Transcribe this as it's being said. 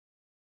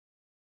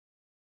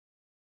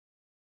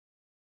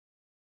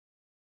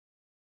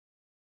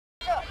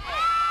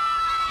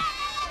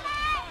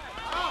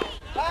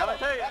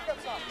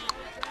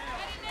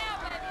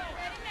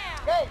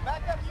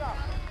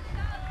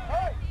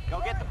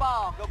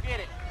get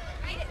it.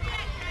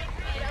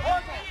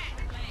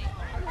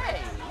 Hey.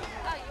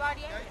 Oh, you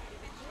already ate it.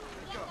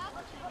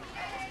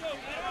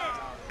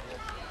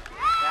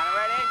 Down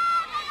ready?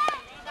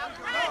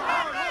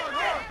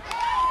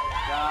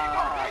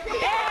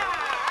 Yeah!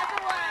 That's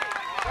the way!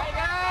 Very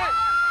good!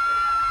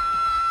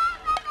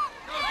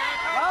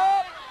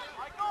 Up!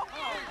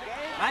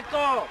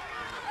 Michael!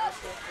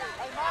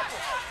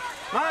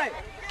 Mike!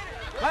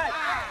 Mike!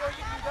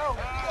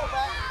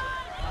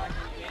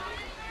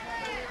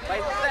 Wait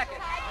a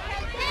second.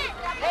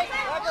 Hey,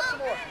 back up some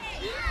more.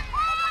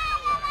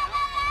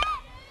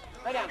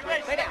 Lay down,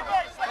 Chris. Lay down.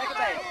 Take a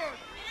base.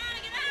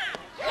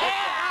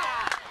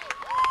 Yeah!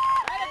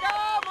 Way to go,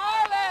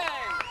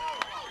 Marlins!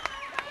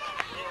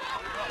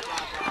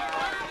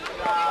 Good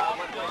job.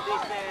 Good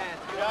defense.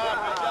 Good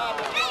job.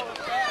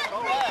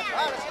 All right,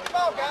 let's get the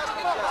ball, guys.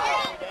 Come on.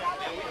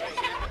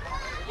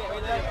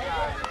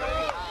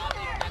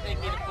 I think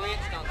he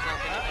blitzed on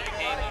something when he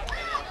came up.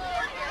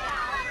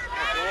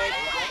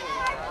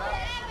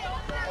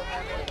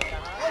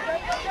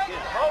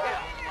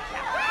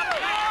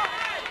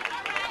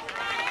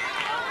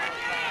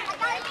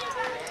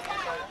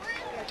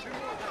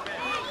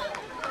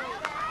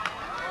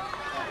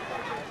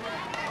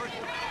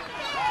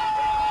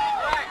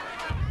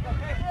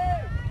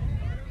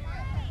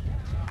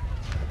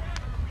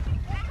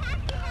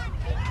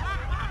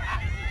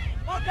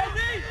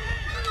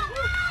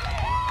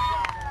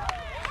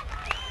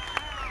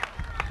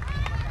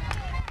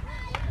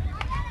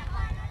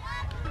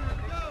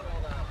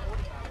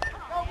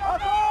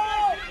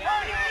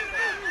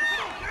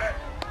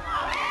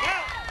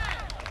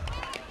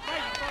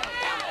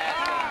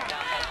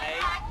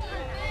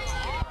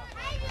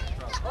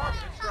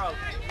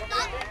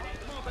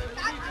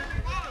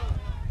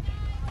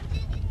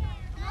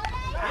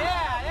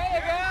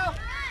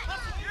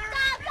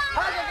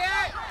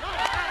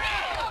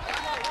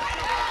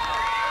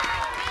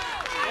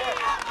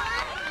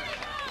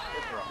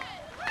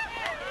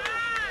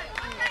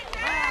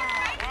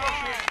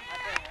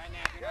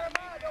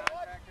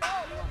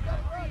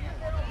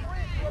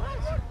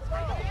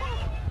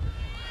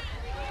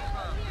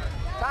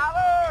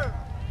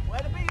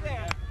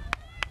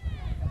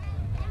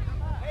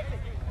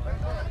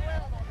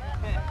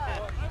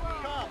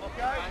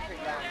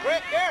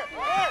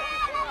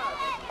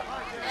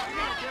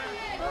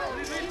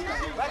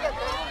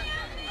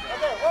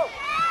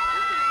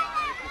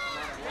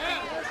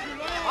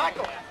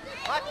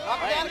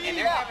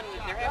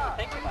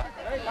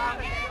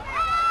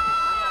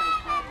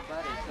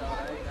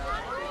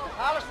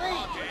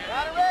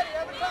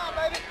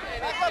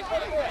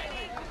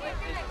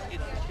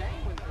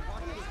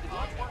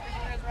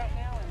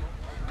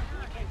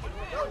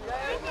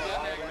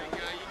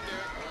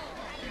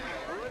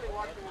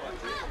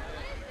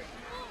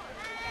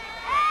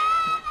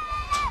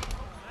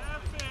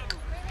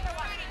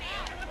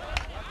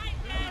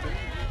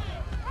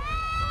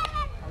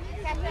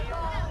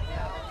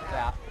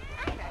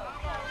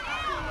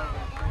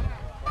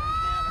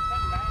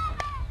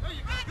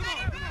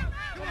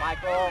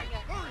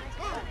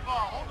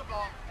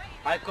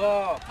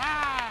 Michael!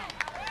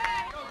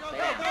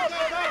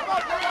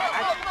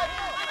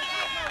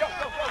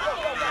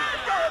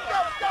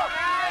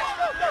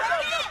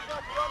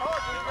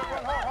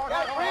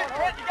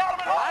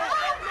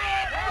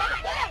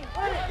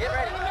 Get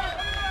ready.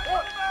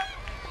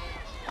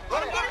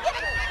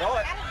 Throw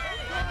it.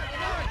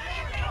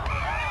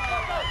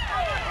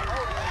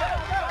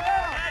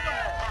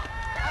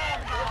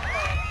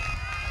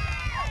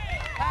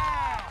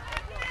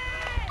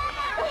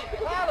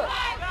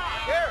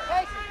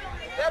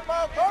 That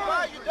ball comes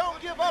by, you don't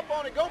give up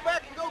on it. Go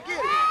back and go get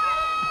it.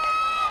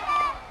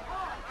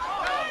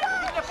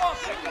 Get the ball,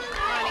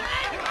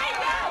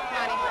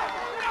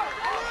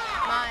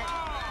 Money.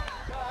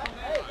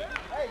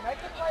 Hey, make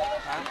the play.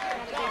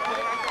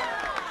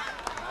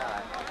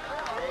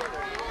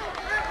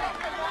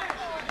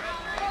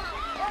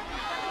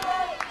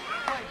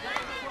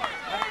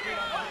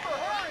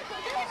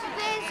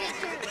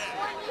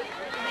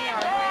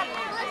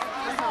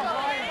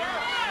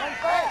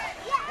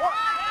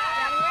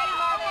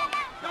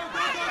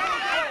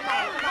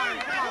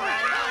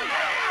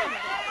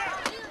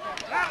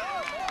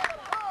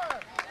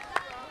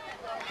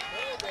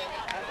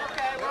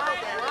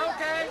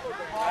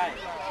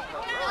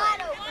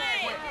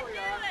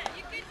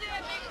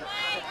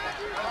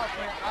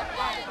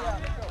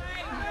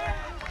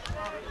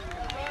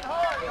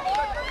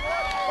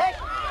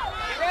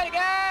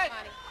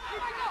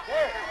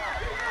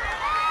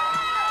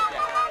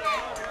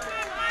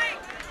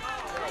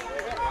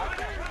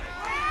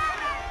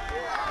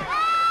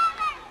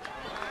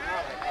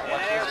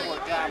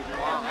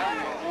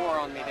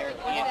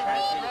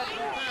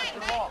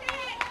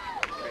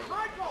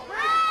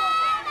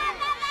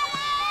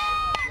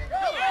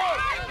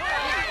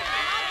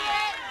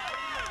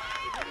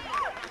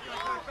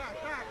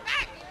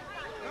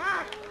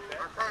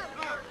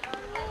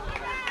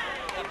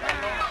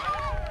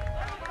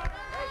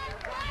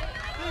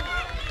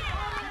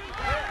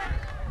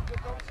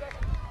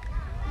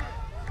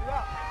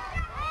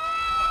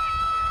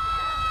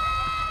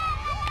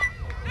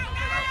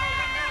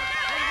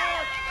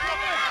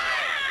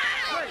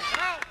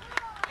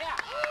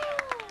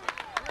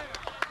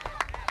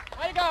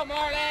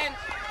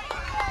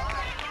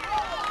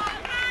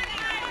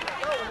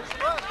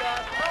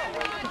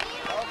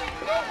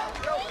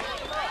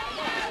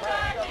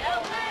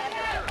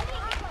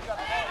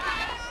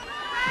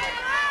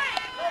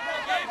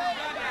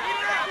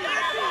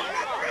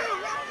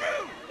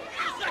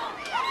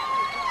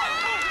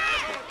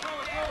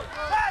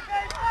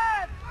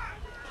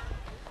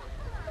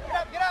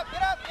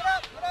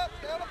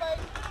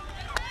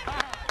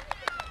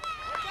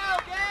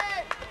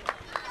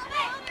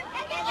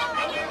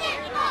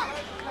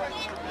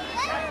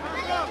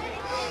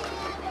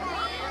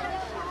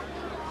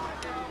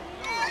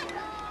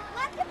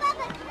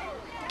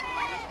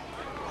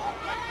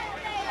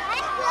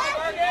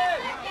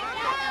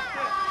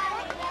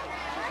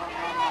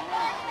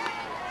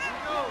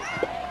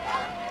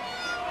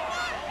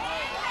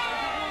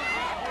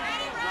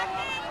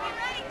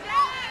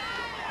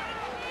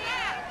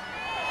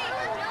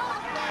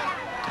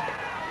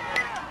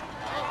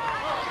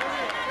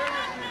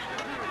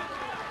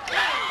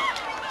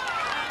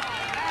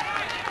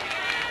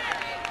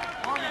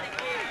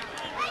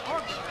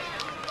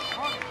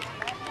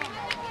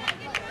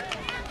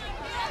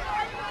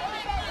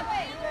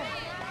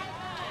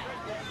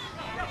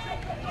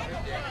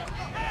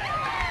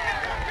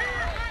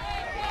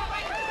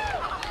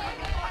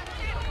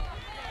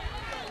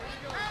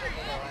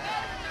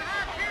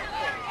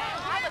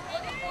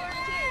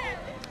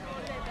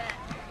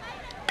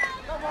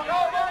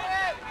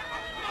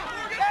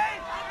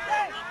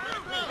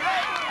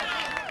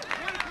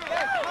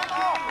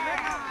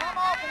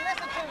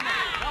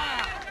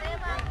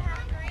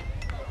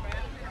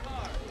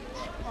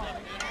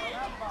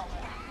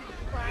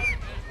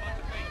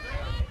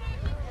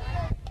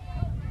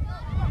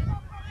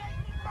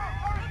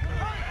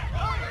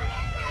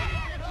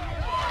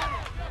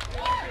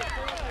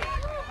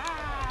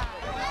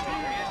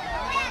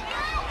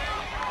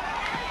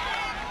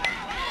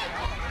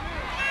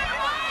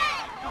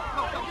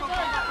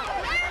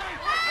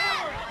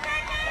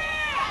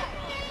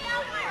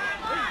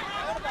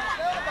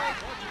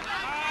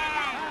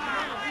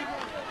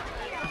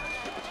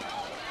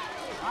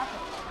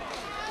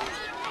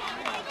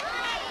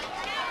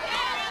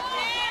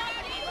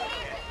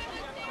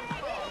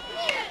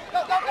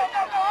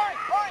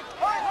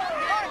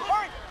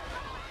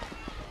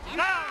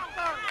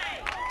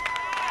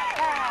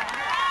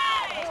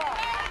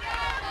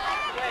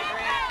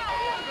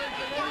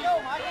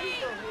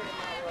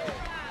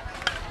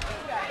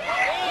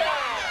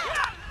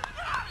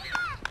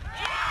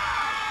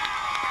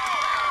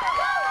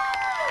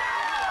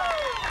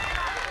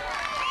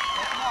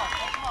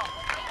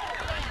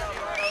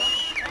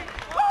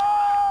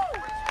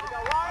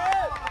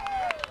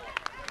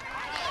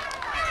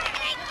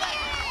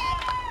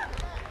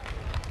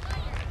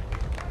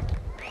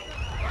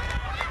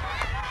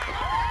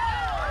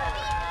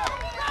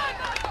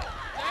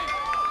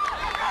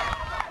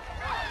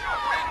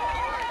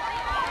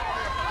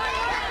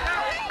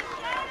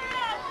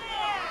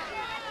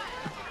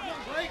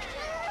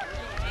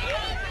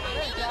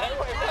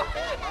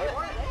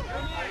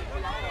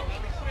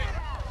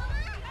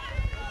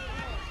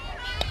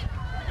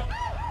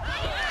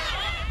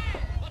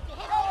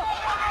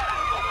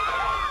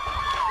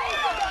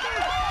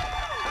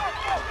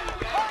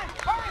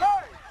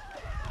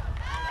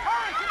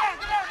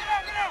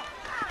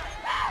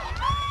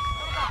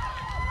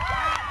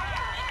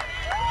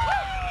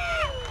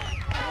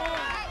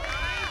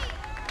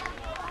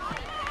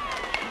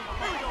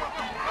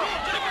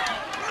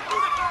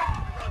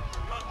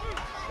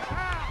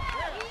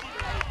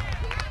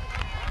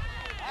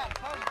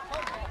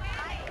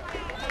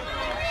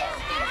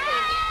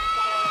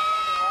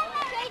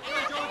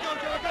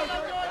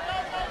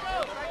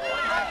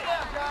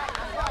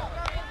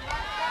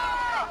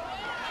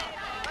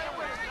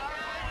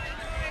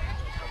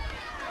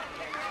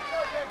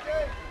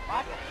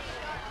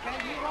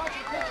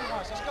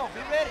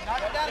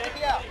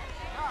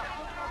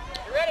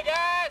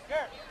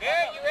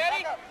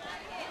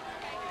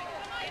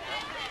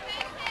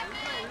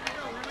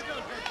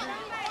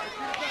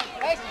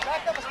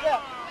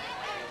 step.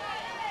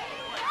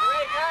 You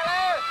ready,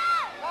 Kyler?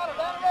 Kyler,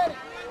 down and ready.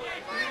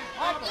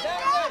 Michael,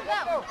 down and ready.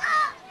 Let's go.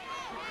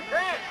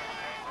 Grant,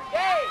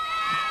 Gabe.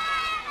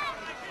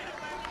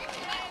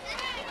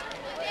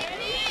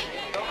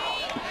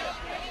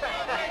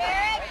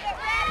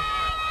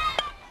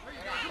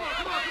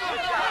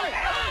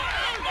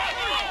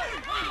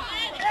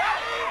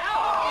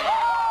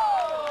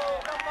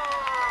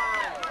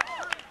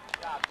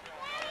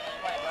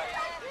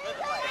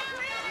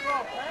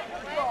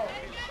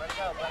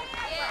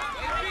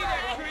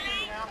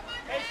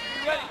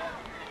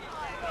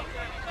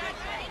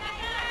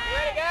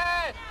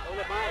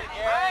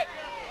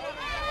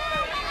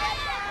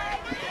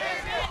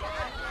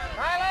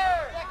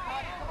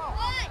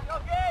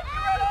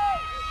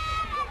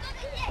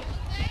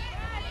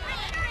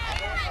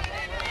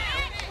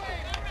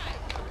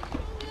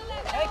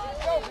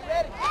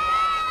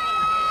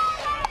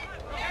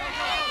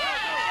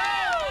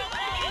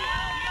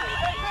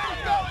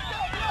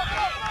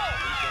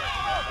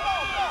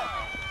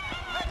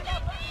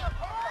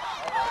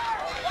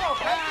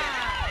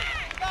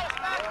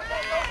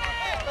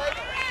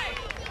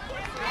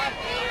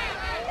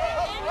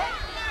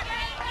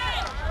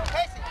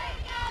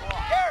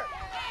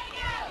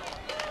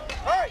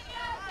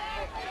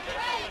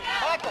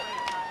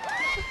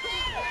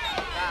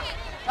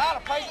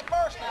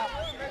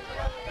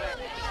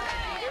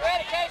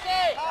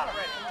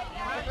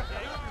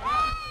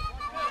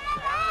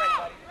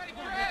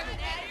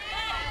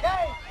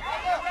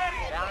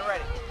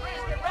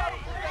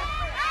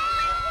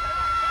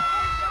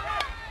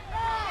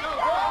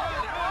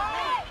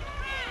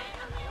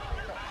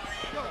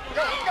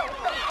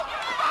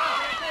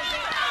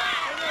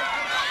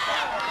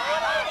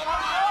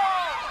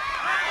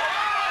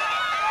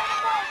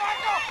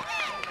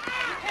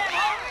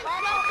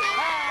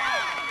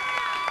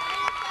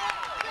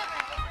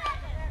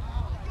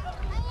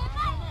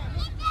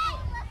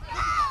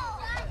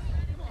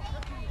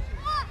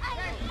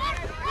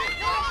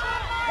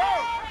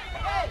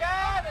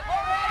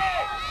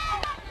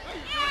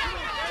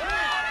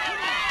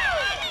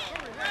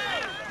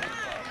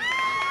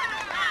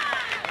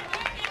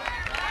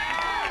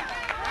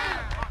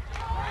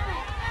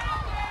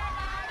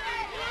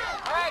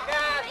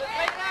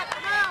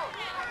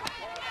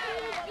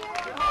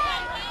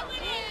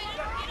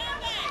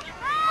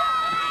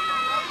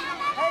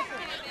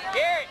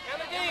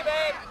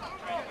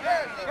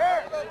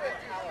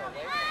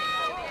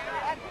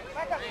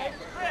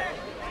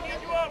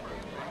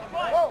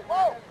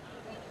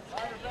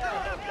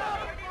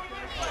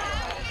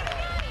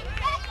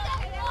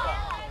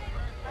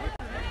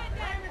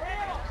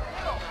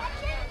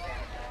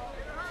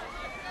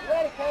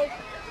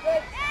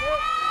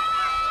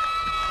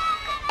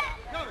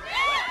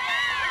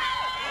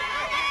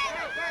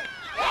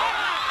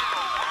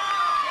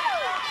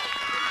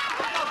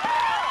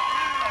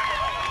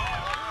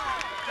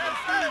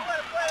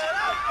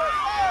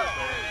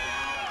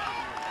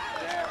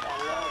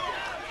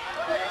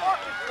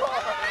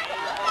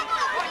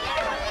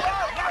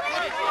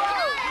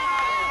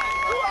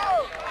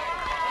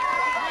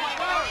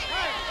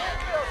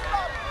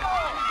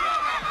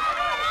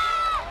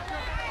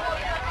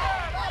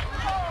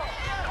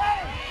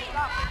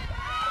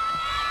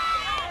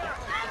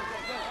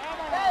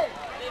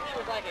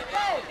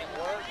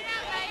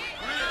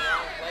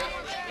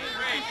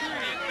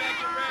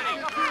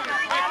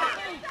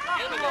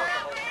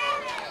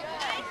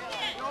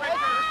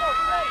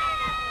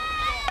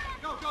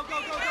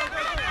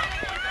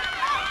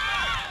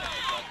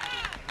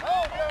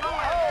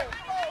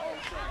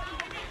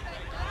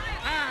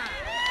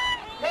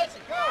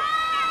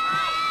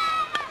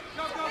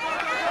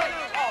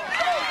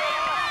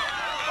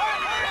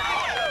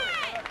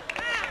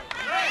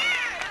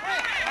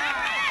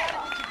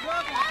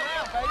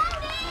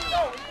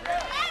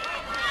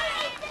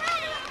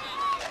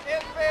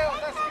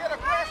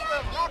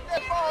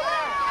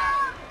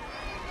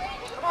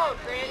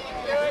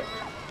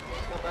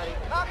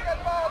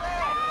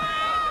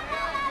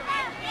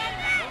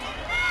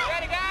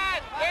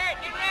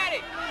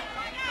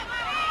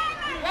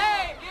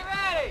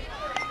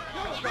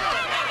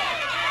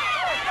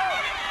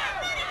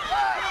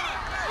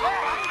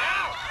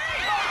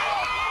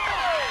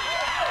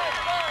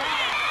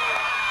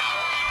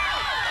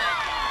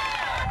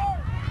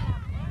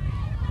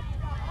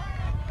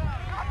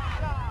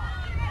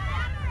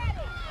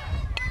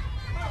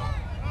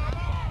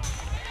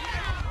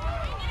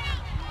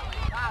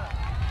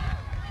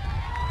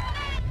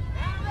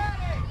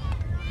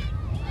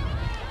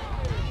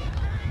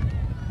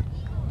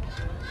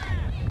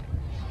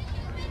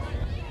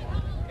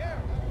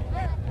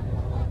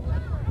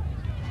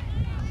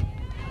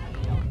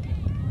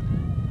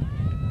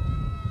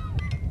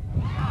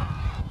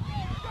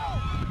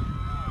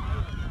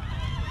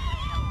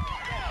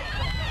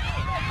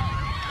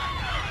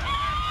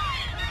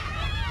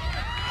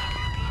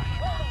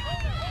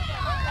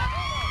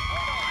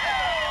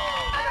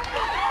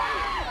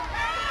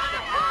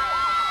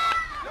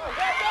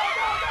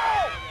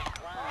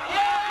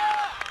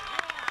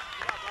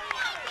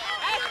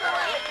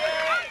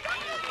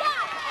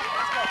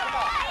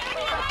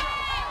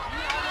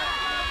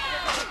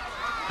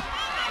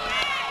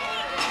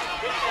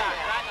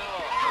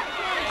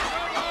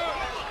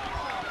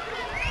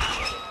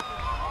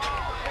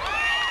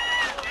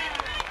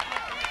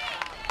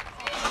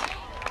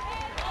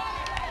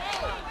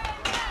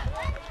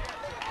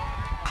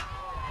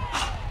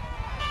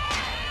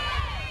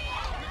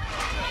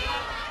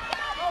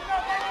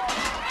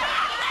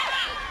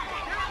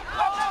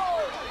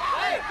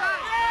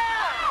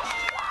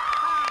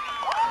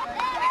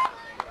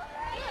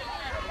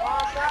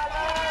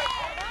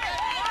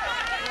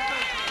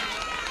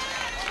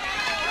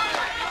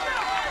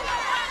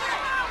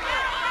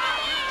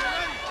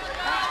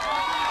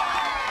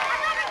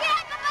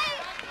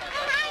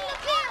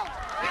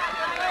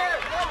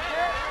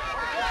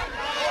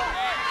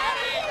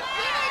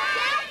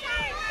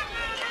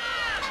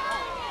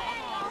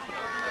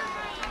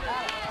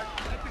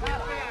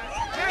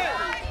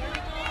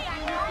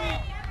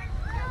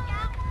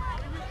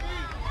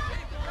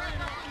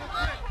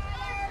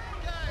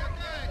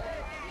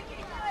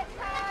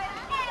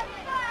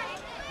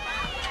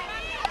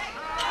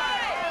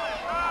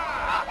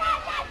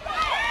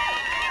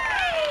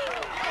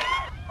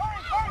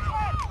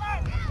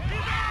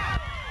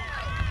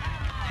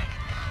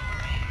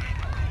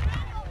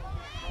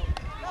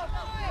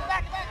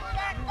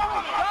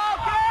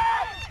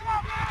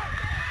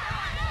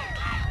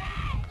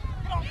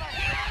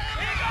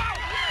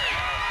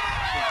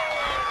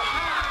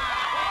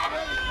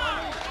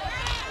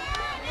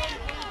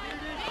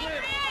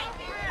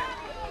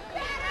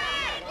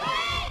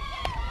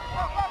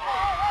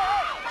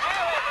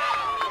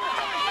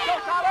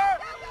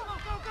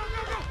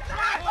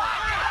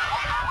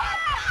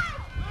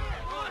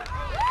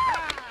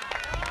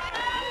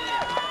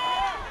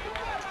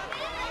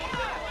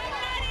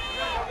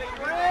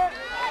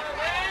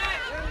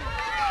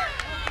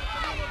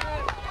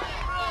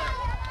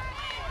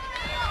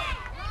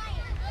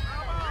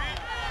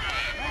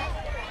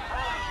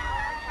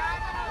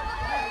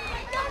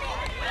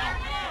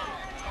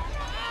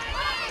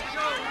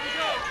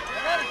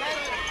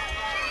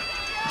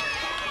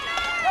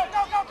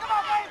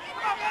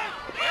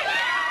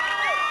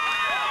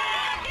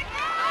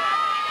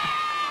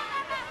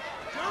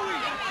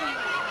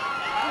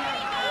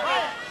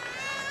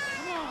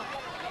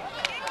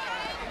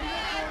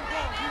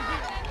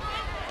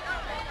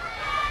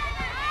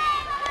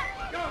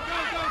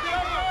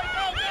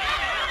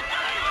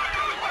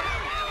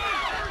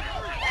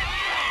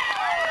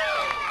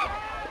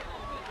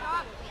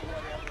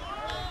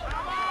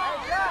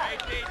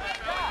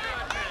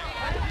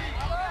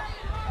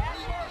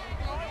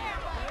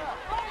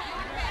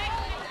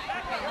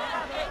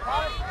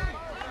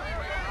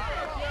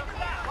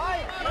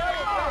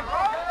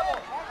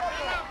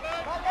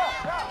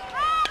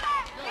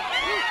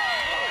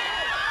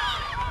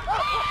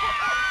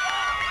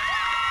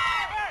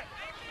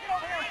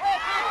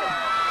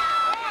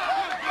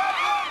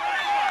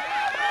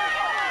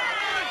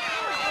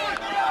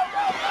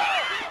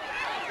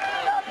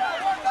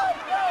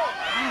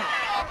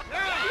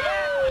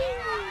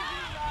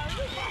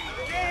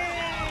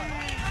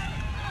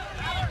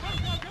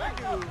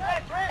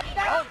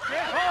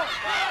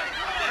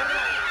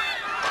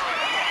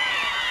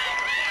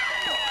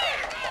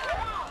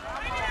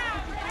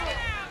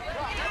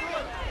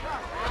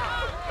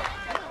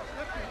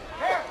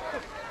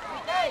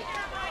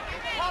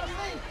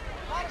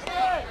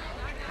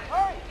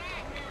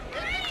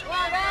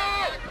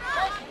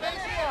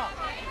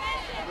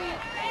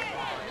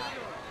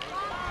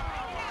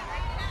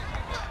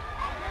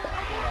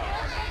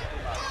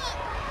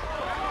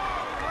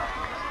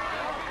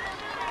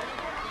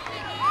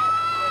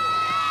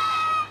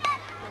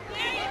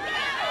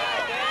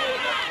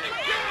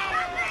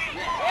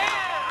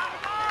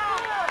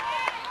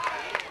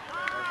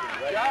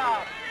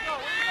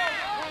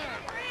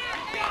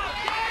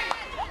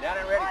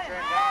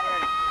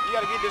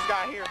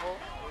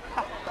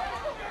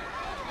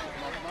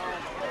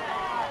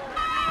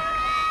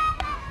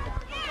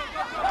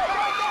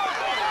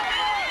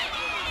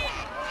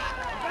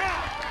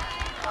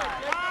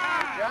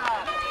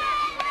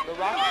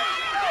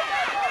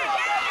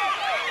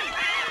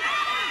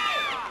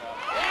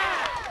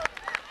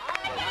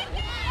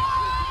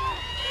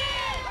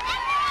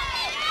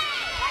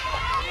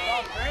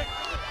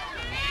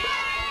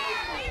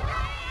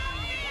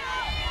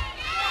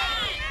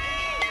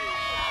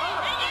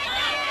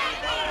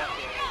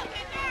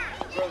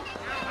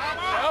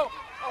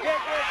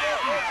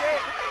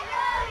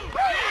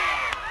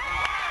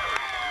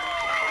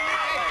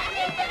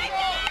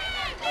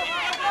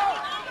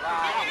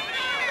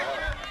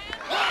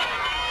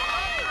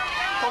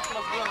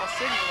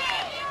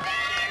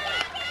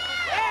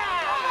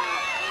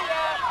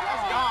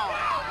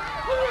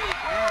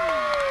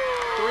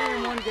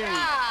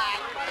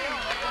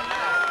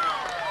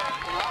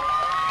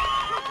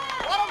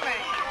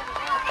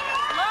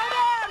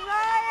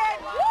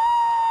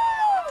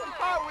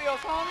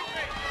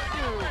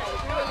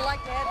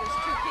 Dad, there's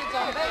 2 kids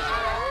on base,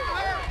 right?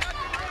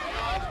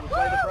 We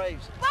play the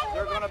Braves.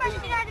 They're gonna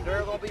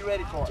be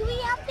ready for Do it. we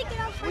have to get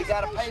our first We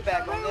got a place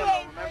payback on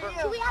them, remember?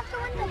 Do we have to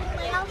win the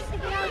playoffs to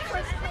get our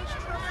first place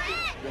trophy?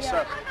 Yes,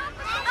 sir.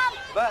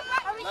 But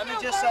let me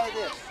just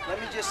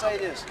say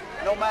this.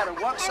 No matter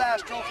what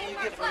size trophy you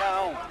get from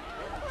now on,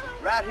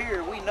 right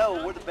here we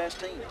know we're the best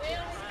team.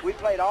 We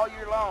played all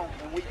year long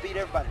and we beat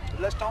everybody.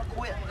 But let's don't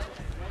quit.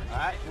 All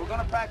right, we're going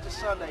to practice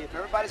Sunday. If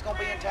everybody's going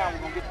to be in town,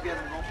 we're going to get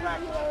together and we're going to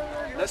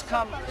practice. Let's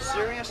come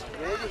serious,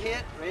 ready to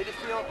hit, ready to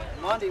field.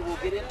 Monday, we'll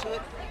get into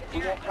it.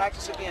 We won't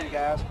practice again,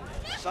 guys.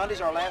 Sunday's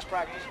our last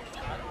practice.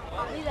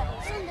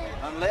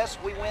 Unless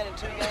we win in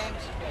 2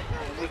 games,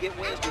 and we get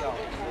Wednesday off.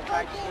 We'll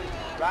practice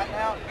Wednesday. Right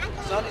now,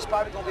 Sunday's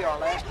probably going to be our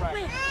last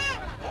practice.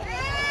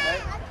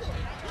 Okay?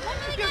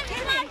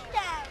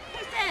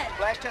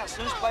 Flash time, as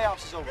soon as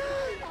playoffs is over.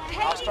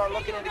 I'll start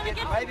looking into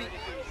getting, maybe,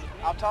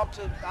 I'll talk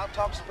to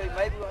some people.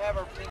 Maybe we'll have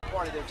our team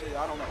party there too.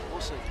 I don't know.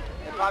 We'll see.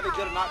 It'd probably be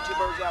good to knock 2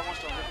 birds out one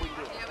stone if we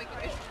can do it. Yeah, we can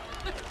do it.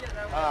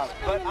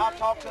 But I'll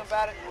talk to them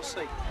about it and we'll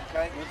see.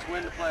 Okay? Let's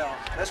win the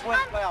playoffs. Let's win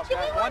the playoffs,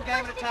 guys. 1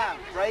 game at a time.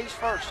 Braves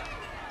first.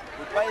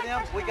 We play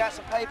them. We got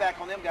some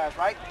payback on them guys,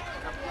 right?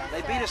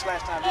 They beat us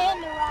last time, didn't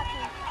And they? the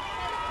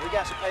Rockies. We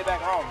got some payback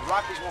on all of them. The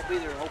Rockies won't be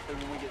there,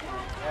 hopefully, when we get through.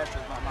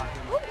 Astros might knock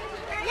them out.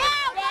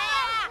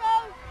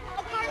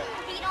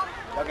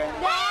 Okay.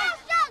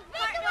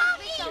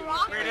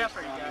 Great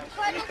effort, guys.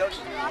 Any coaches?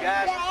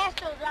 Guys,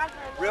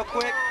 real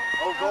quick,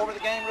 go over the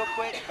game real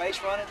quick. Base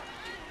running,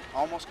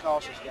 almost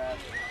cost us, guys.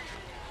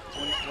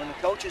 When the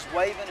coach is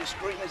waving and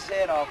screaming his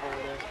head off over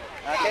there,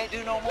 I can't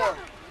do no more.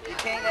 You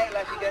can't act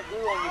like you got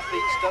glue on your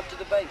feet stuck to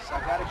the base. I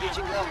gotta get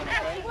you coming,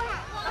 okay?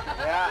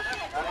 Yeah,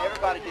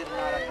 everybody did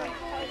tonight, I think.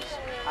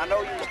 I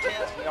know you was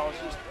tense.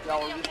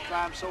 Y'all were just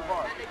trying so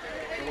hard.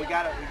 But we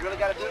really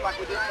gotta do it like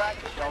we did in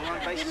practice. Y'all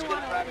run bases good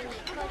in practice.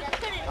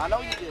 I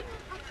know you did.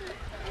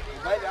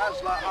 Maybe I was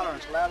hollering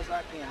as loud as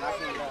I can. I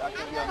can't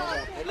yell no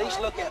more. At least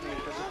look at me,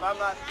 because if you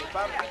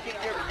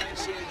can't hear me, you can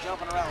see me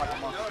jumping around like a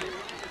monkey.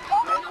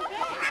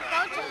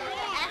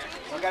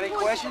 Y'all got any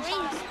questions?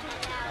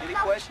 Any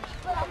questions?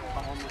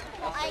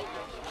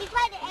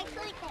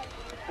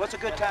 What's a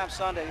good time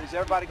Sunday? Is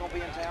everybody going to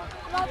be in town?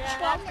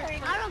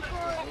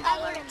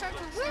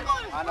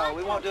 I know,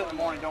 we won't do it in the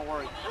morning, don't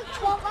worry.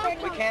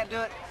 We can't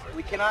do it.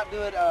 We cannot do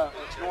it.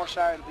 It's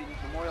Northside. It'll be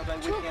Memorial Day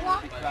weekend.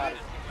 It'll be crowded.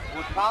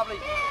 We'll probably...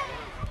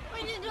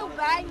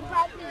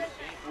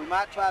 We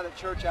might try the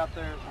church out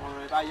there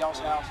or by y'all's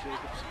house to the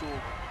school.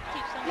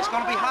 It's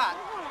going to be hot.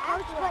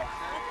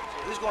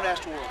 Who's going to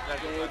Astro World?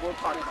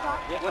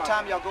 What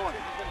time y'all going?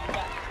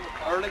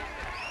 Early?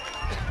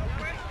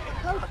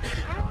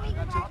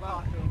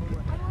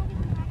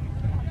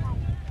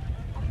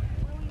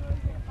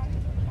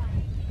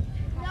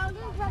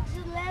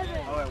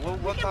 All right,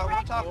 we'll talk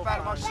about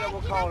it amongst ourselves.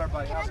 We'll call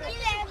everybody. How's that?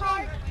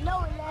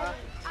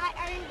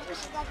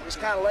 It's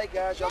kind of late,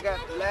 guys. Y'all got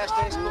the last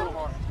day of school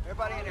tomorrow.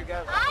 Everybody in here,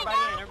 guys.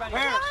 Everybody in.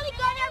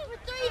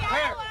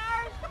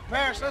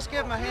 Parents, let's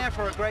give them a hand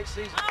for a great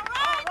season.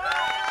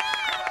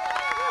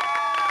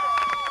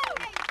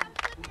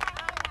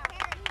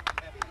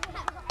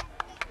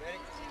 Ready?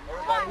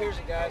 Everybody hears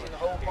it, guys, in the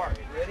whole park.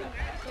 Ready?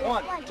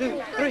 1,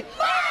 2, 3.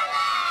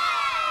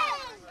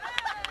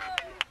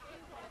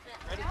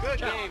 Good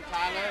game,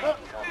 Tyler.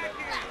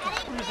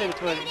 Who's in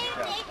 20?